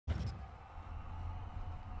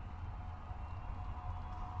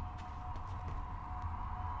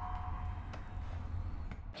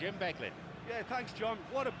Jim Beglin. Yeah, thanks, John.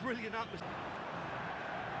 What a brilliant atmosphere.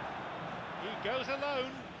 He goes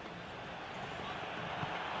alone.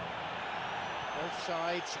 Both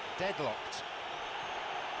sides deadlocked.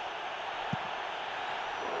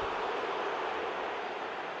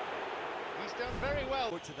 He's done very well.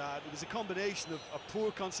 To that, it was a combination of poor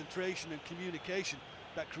concentration and communication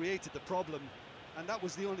that created the problem, and that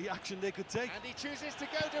was the only action they could take. And he chooses to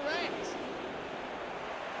go direct.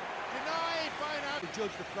 Denied by now. To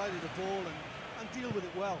judge the flight of the ball and deal with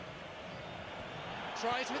it well.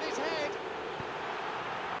 Tries with his head.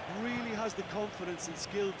 Really has the confidence and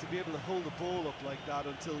skill to be able to hold the ball up like that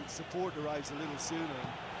until support arrives a little sooner.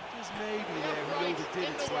 And just maybe there, he overdid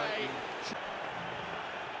it slightly.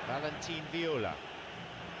 Valentin Viola.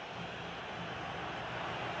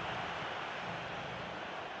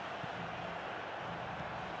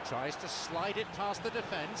 Tries to slide it past the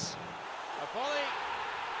defence. A volley,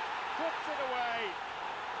 puts it away.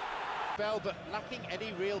 Bell, but lacking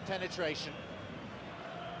any real penetration.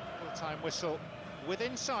 Full-time whistle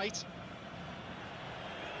within sight.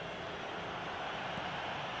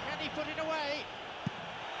 Can he put it away?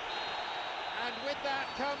 And with that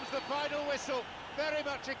comes the final whistle. Very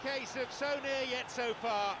much a case of so near yet so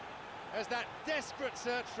far, as that desperate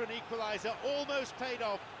search for an equaliser almost paid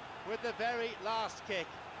off with the very last kick,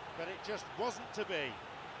 but it just wasn't to be.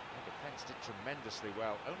 The defence did tremendously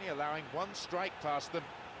well, only allowing one strike past them.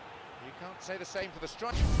 You can't say the same for the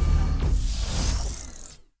strike.